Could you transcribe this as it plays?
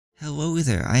Hello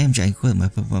there, I am GiantGrotle, my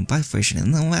Pokemon Black version.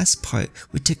 In the last part,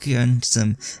 we took you on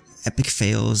some epic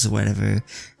fails or whatever,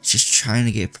 just trying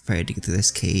to get prepared to get through this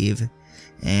cave.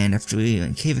 And after we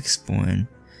went cave exploring,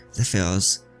 the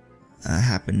fails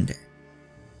happened.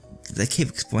 The cave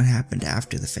exploring happened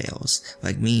after the fails.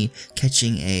 Like me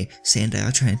catching a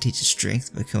Sandile, trying to teach it strength,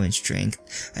 but killing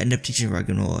strength. I ended up teaching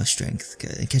Raganola strength,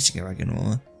 catching a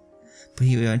Raganola. But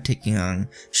here we are taking on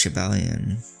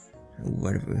Cobalion.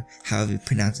 Whatever, however you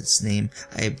pronounce its name.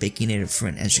 I have Baconator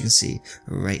front, as you can see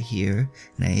right here.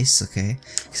 Nice, okay.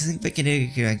 Because I think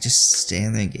Baconator can like just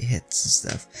stand there and get hits and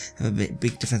stuff. Have a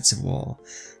big defensive wall.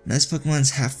 Now this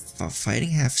Pokemon's half fighting,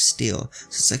 half steel, so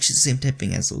it's actually the same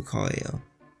typing as Lucario.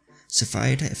 So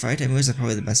fire type moves are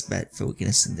probably the best bet for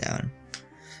weakness and down.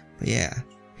 But yeah,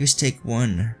 here's take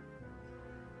one.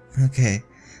 Okay,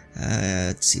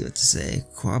 let's see what to say.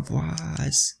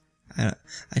 Quabwas. I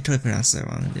totally pronounced that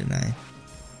wrong, didn't I?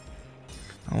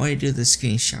 I wanted to do the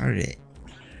screenshot it.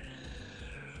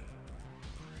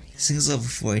 This thing's level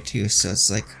 42, so it's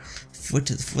like 4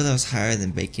 levels higher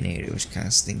than Baconator, which kind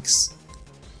of stinks.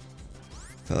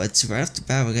 But let's right off the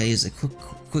bat, we gotta use a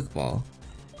quick ball.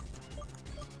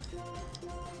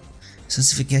 So let's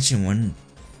see if we catch in one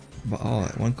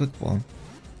quick ball.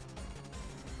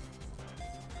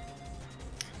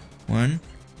 One.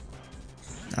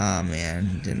 Ah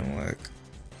man, didn't work.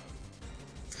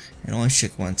 It only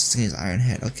shook once. This thing is Iron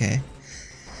Head, okay.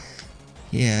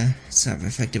 Yeah, it's not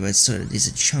effective, but it sort of does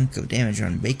a chunk of damage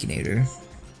on Baconator.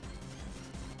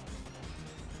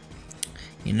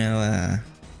 You know,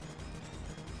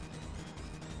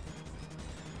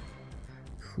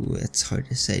 it's hard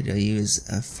to say. Do I use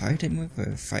a fire type move or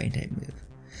a fighting type move?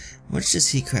 What does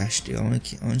Heat Crash do? I want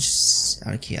just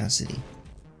out of curiosity.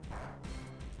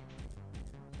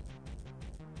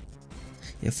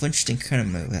 Yeah, flinched and kind of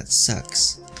move. That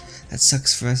sucks. That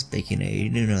sucks for us, Baconator. You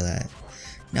do know that.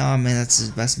 No, man, that's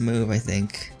his best move, I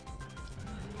think.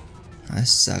 That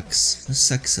sucks. This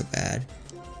sucks so bad.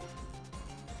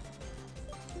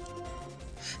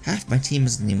 Half my team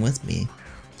isn't even with me,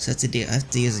 so I have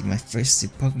to use like my first 2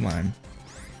 Pokemon,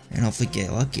 and hopefully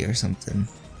get lucky or something.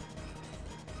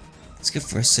 Let's go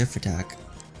for a Surf Attack.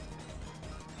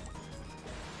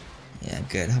 Yeah,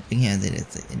 good. Helping Hand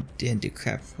didn't do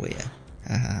crap for you.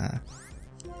 Haha.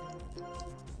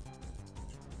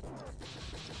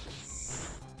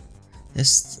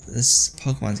 This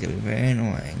Pokemon's gonna be very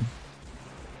annoying.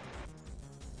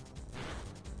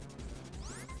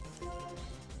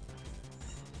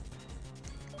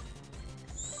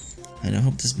 And I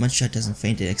hope this Mudshot doesn't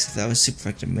faint it, except that was super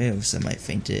effective move, so I might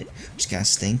faint it, which kinda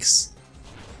stinks.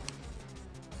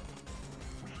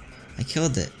 I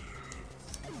killed it.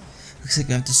 Looks like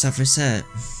I have to suffer set.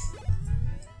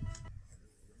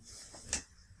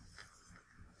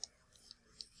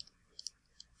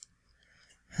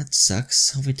 That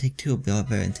sucks. Hope we take 2, will be a lot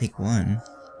better than take 1.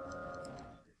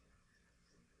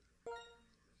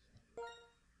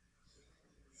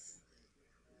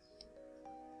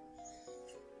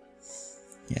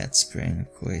 Yeah, it's spraying,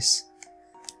 of course.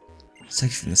 It's actually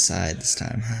from the side this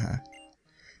time, haha.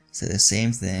 So the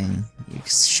same thing. You can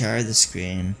share the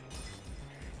screen.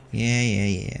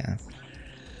 Yeah.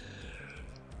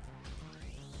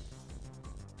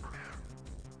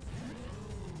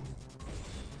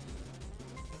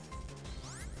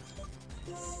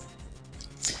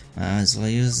 Might as well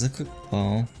use the quick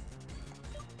ball.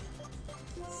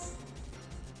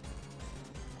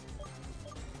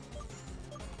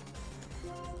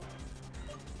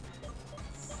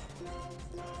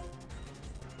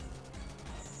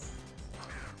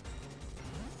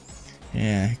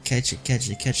 Yeah, catch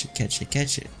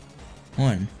it.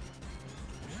 1.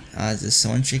 This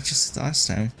one trick just like last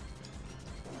time.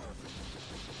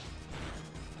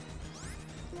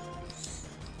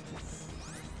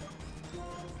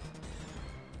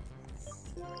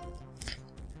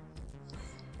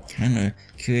 Kinda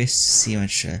curious to see how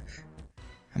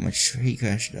much Heat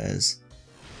Crash does.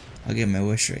 I'll get my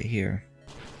wish right here.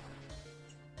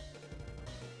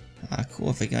 Ah,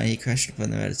 cool. If I got Heat Crash up on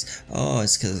the red, it's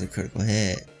because of the critical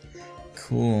hit.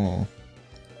 Cool.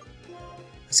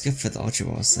 Let's go for the Ultra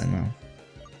Balls then now.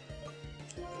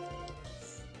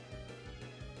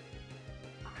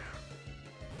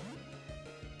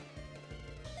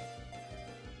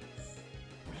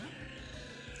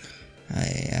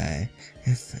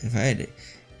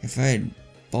 If I had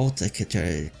Bolt, I could try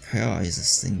to paralyze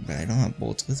this thing, but I don't have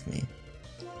Bolt with me.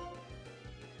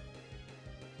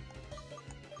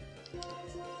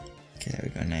 Okay, there we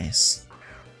go, nice.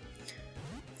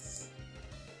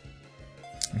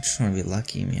 I'm just trying to be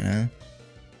lucky, you know?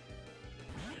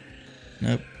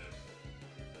 Nope.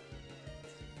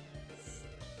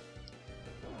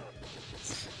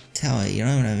 tell it, you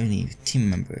don't even have any team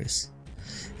members.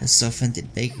 It's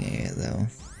self-vented baking area though.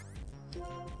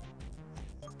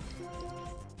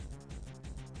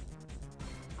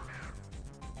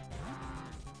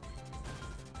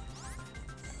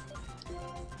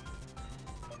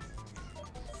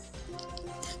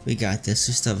 We got this,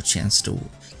 we still have a chance to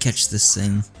catch this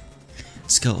thing.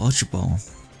 Let's go Ultra Ball.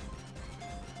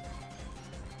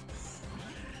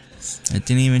 It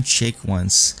didn't even shake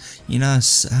once. You know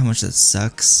how much that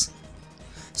sucks?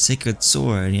 Sacred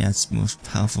Sword, yeah, it's the most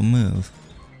powerful move.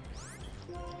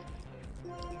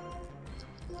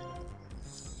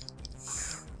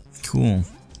 Cool.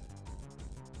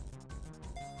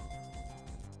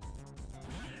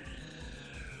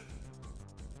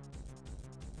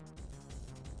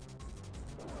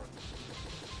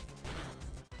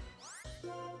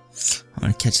 I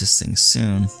want to catch this thing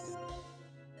soon.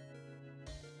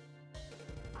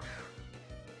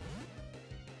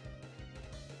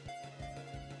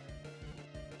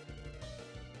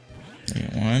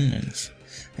 One, and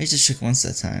I just shook once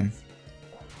that time.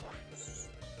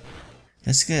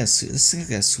 This thing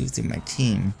got sweep through my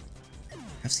team. I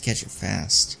have to catch it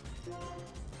fast.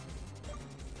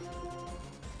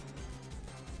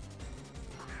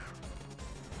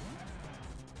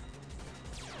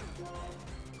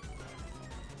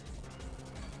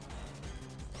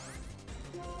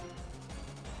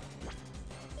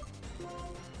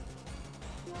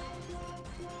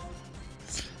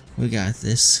 We got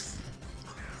this.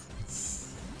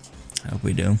 I hope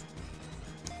we do.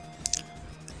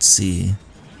 Let's see.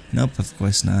 Nope, of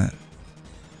course not.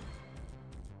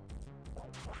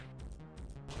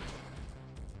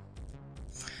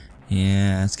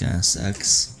 Yeah, that's kinda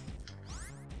sucks.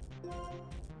 Oh,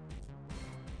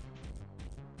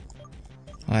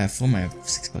 I have 4 of my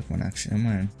 6 Pokemon actually.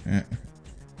 Never mind.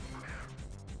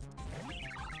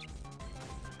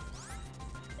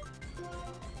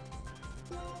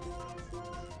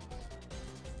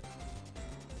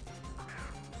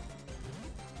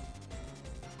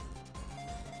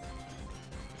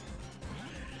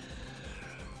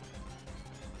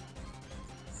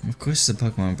 Of course the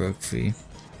Pokemon broke free.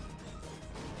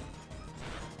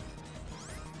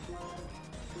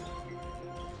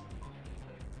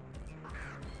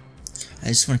 I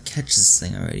just want to catch this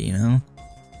thing already, you know?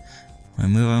 When I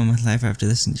move on with life after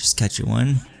this and just catch it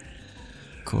one.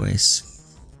 Of course.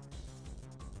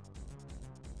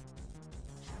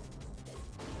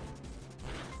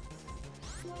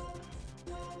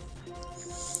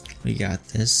 We got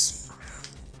this.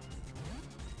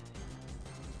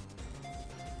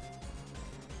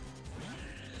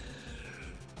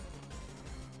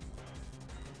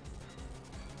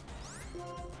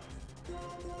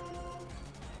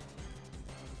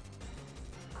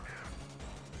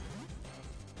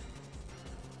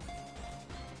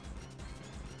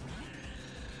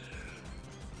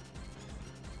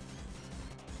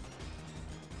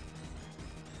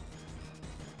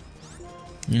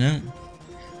 You know,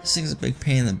 this thing's a big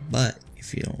pain in the butt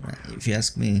if you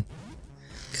ask me,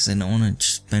 because I don't want to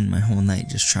spend my whole night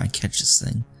just trying to catch this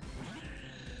thing.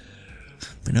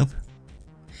 But nope,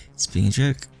 it's being a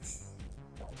jerk.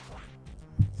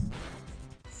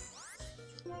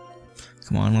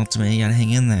 Come on, Ultimate, you gotta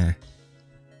hang in there.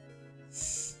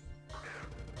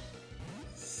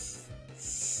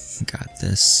 Got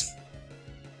this.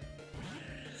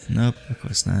 Nope, of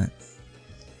course not.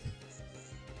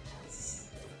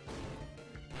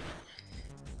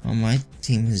 Well, my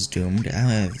team is doomed. I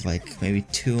have like maybe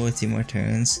 2 or 3 more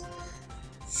turns.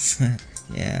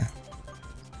 Yeah.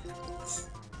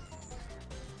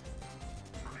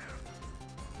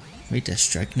 Wait, does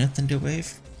strike nothing to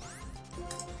wave?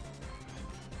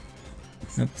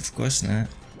 Nope, of course not.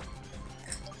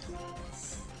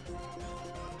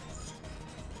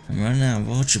 I'm running out of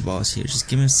Ultra Balls here. Just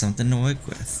give me something to work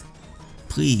with.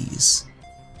 Please.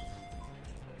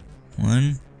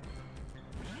 1.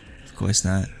 Of course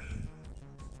not.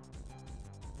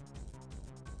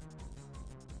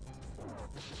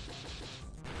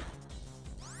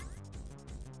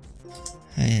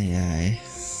 Ay.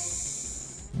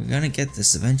 We're gonna get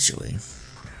this eventually.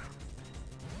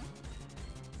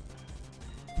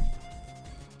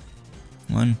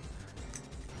 One.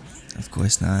 Of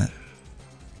course not.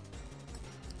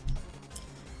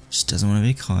 Just doesn't want to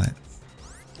be caught.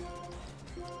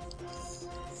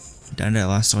 Down to that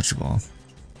last Ultra Ball.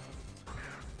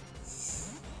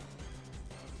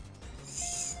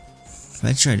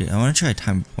 I want to try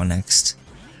Time 1 next.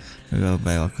 Maybe I'll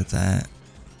better luck with that.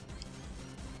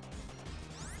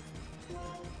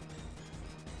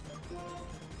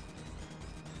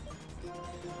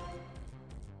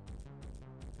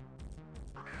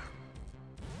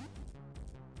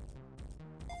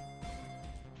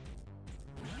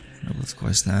 Of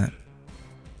course not.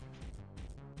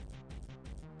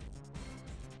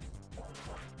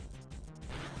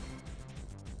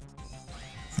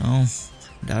 Oh,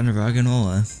 down to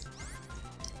Raganola.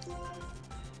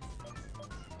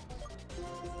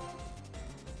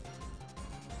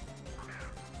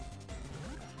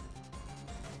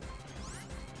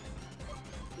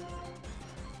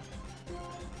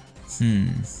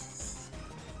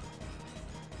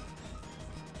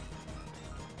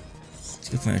 Let's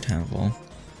go find a time ball.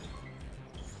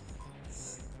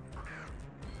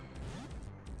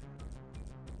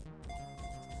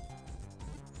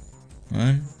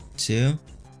 One, two,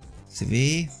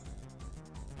 three.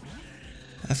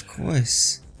 Of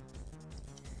course.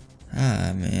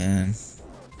 Ah, man.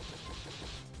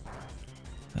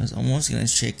 I was almost gonna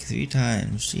shake 3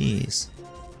 times. Jeez.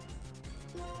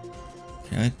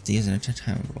 Can I use an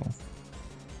time roll?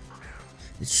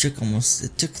 It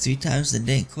took 3 times the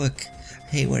dang quick.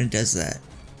 I hate when it does that.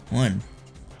 1.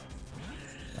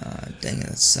 Ah, dang it,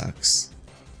 that sucks.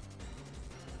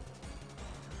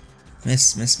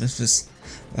 Miss.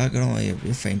 Raganola,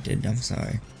 you fainted. I'm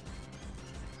sorry.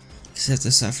 Except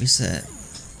the soft reset.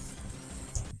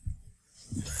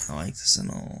 I like this and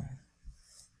all.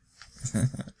 So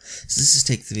this is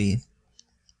take 3.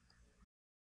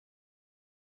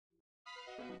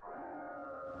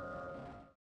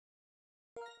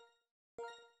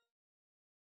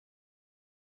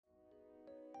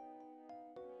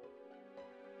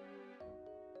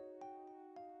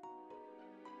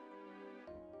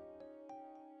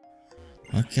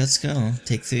 Okay, let's go.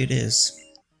 Take 3 it is.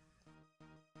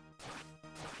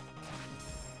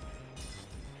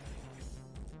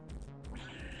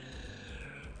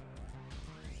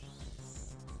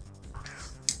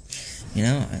 You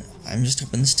know, I'm just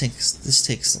hoping this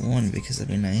takes 1 because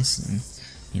that'd be nice and,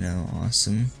 you know,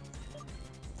 awesome.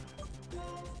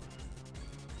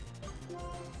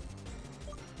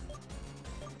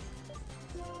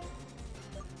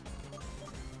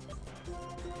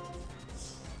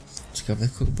 Let's go for the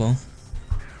Cobalion.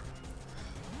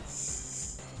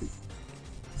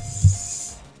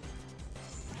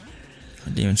 I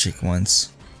didn't even shake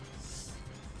once.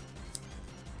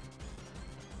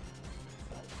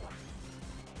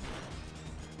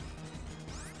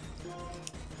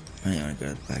 I want to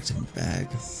go back to my bag.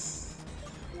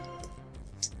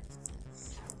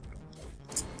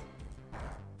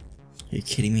 Are you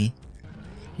kidding me?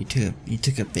 You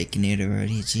took a Baconator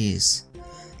already? Jeez.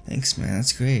 Thanks, man.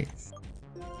 That's great.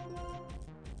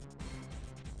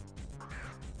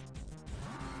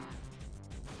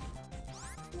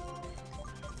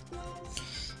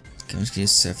 I'm just gonna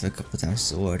surf a couple times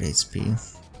to lower HP.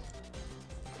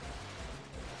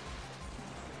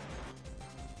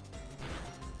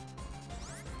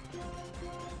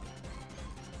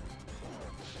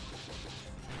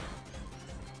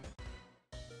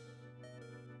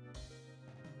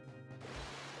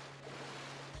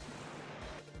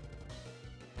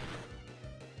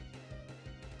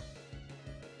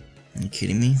 Are you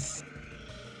kidding me?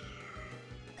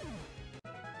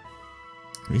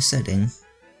 Resetting.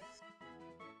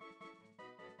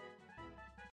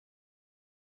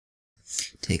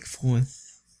 Take 4.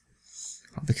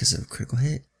 All because of a critical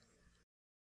hit.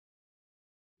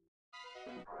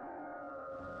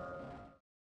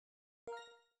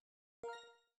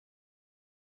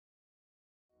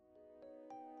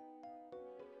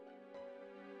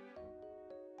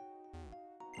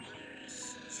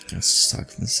 Let's just talk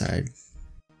from the side.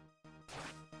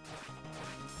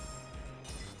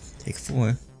 Take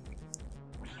 4.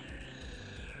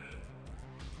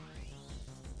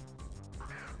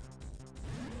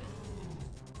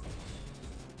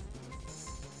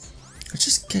 Let's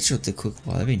just catch up with the quick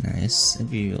ball. That'd be nice. It'd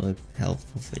be really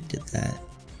helpful if it did that.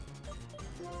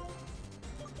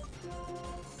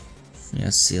 Yeah,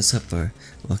 see, let's hope our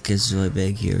luck is really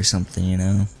big here or something, you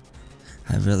know?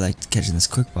 I really like catching this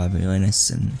quick ball. It'd be really nice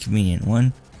and convenient.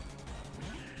 1.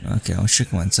 Okay, I'll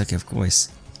shook once. Okay, of course.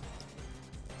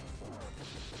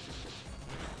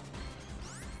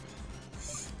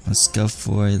 Let's go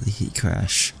for the heat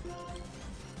crash.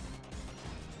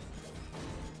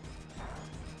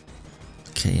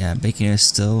 Okay, yeah, Bacon is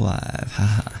still alive.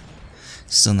 Haha.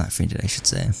 Still not fainted, I should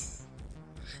say.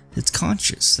 It's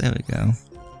conscious. There we go.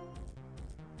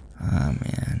 Ah,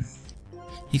 man.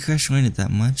 He crash landed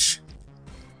that much.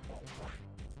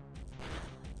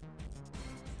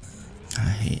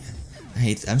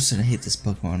 I'm starting to hate this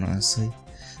Pokemon, honestly.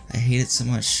 I hate it so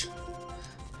much.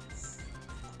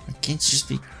 I can't just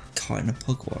be caught in a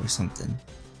Pokeball or something.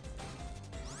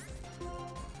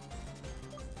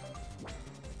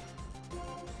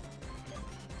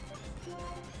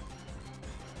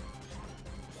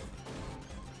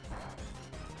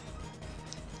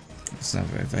 It's not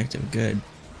very effective. Good.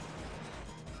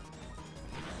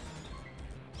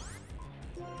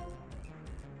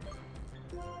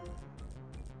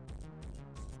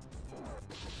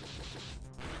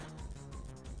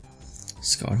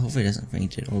 Scott, hopefully it doesn't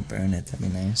faint it or burn it. That'd be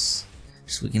nice.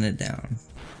 Just weaken it down.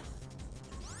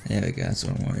 There we go. That's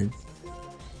what I wanted.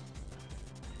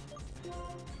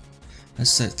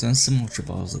 Let's start throwing some Ultra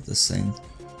Balls at this thing.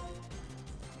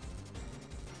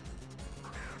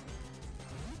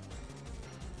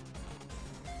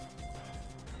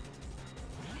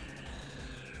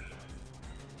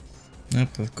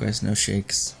 Nope, of course, no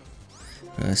shakes.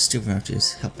 Still have to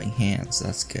use helping hands, so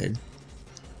that's good.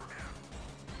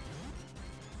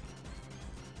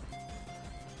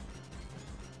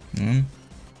 Oh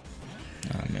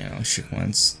man, I shook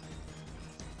once.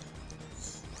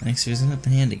 Thanks for using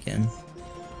helping hand again.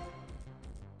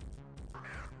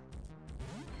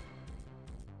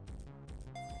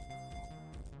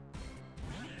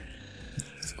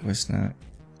 Of course not.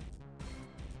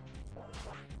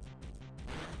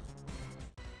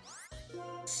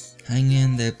 Hang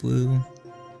in there, Blue.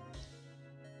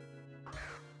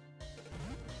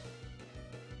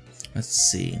 Let's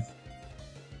see.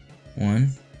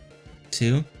 1,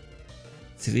 2,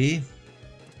 3.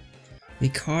 We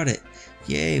caught it!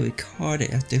 Yay, we caught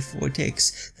it after 4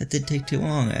 takes. That didn't take too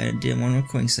long. I did one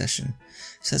recording session.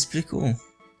 So that's pretty cool.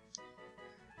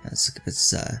 Let's look up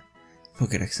its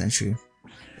Pokédex entry.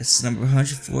 It's number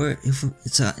 104.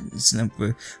 It's number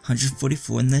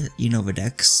 144 in the Unova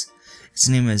Dex. Its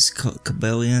name is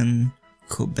Cobalion.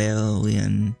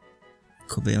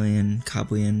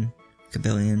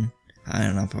 I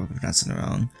don't know, I'm probably pronouncing it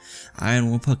wrong. Iron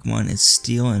Wool Pokemon is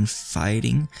Steel and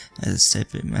Fighting as its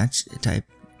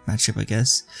matchup, I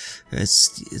guess.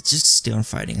 It's just Steel and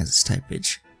Fighting as its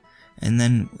typage. And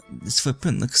then its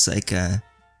footprint looks like an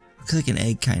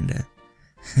egg, kinda.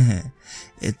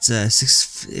 It's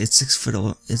 6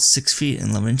 feet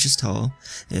and 11 inches tall.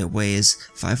 It weighs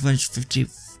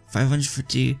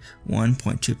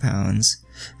 551.2 pounds,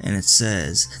 and it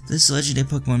says, this legendary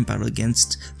Pokemon battle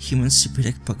against humans to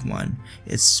protect Pokemon.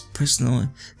 Its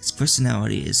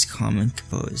personality is calm and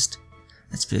composed.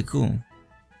 That's pretty cool. Do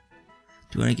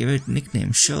you want to give it a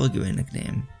nickname? Sure, I'll give it a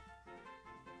nickname.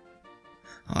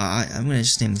 I'm gonna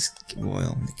just name this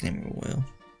Royal. Nickname it Royal.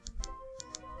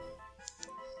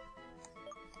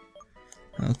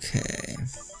 Okay.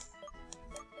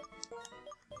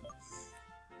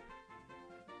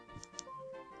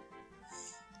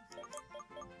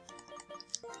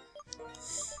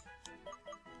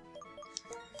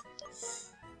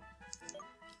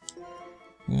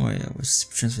 Royal was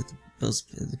transferred the bills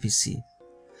to the PC.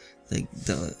 Like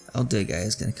the elder guy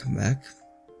is gonna come back.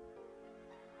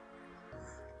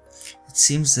 It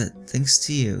seems that thanks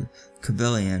to you,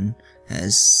 Cobalion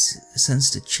has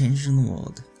sensed a change in the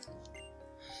world.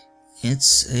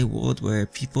 It's a world where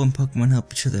people and Pokemon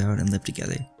help each other out and live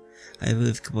together. I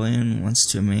believe Cobalion wants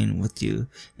to remain with you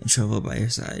and travel by your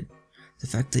side. The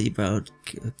fact that you brought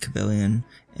Cobalion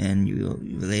and you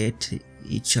relate to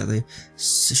each other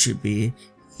should be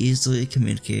easily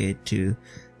communicated to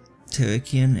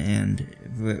Terrakion and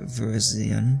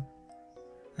Verizion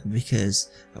because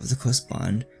of the close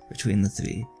bond between the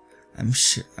three. I'm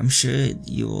sure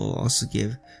they will also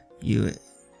give you a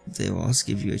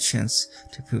chance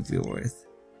to prove your worth.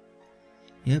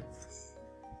 Yep.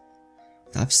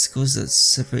 The obstacles that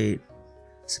separate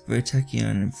Terrakion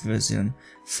and Verizion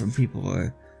from people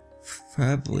are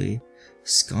probably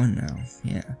gone now.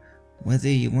 Yeah. Whether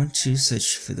you want to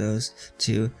search for those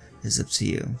two is up to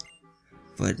you,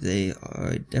 but they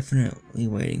are definitely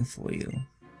waiting for you.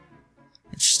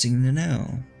 Interesting to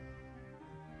know.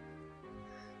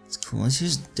 It's cool. Let's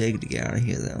just dig to get out of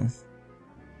here, though.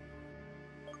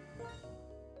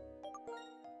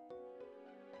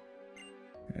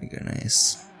 There we go,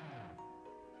 nice.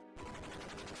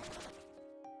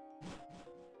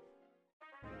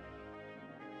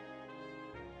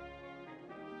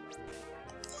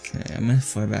 Okay, I'm gonna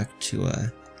fly back to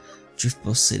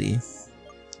Driftball City.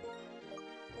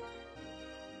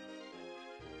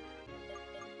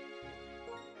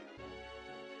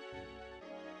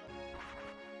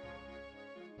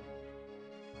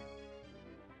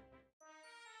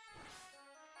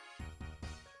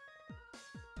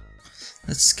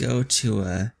 Let's go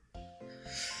to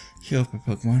heal up our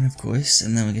Pokemon, of course,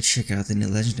 and then we can check out the new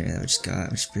legendary that we just got,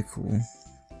 which is pretty cool.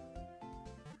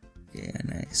 Yeah,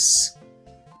 nice.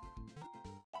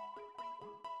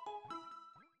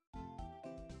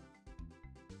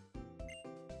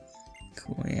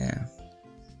 Cool, yeah.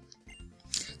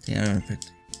 Yeah, I don't know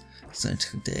if I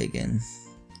took a day again.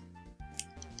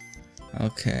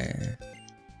 Okay.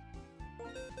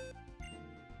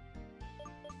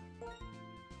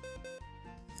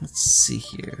 Let's see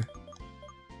here.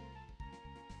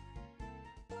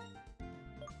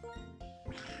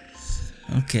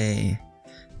 Okay,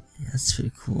 that's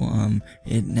pretty cool.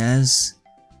 It has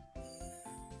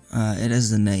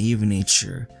the naive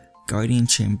nature. Guardian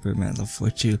Chamber level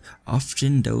 42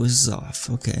 often dozes off.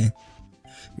 Okay,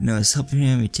 you know, it's helping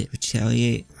him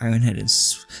retaliate. Ironhead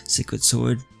is Sacred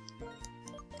Sword.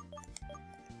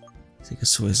 Sacred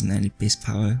Sword is 90 base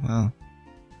power. Wow.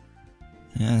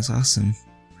 Yeah, that's awesome.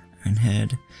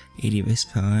 Ironhead 80 base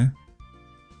power.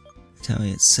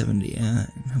 Retaliate 70. Yeah,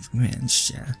 helping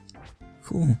range. Yeah.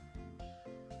 Cool.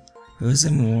 Was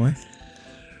there more?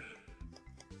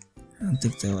 I don't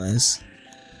think there was.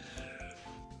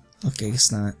 Okay, I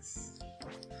guess not.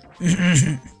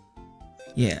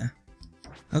 Yeah.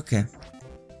 Okay.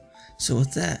 So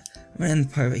with that, I'm gonna end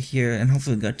the part right here, and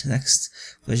hopefully we'll go to the next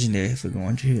legendary if we're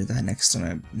going to that next on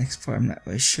our next part. I'm not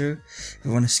really sure if I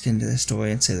want to skip into the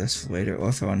story and say the rest for later, or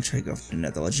if I want to try to go for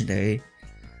another legendary.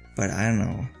 But I don't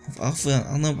know. Hopefully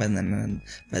I'll know by then,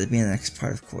 by the beginning of the next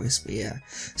part, of course. But yeah,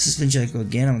 this has been GiantGrotle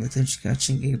again. I'm going to thank you for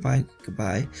watching.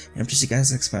 Goodbye, and I'll see you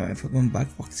guys next time. My Pokemon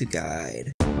Walkthrough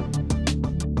Guide.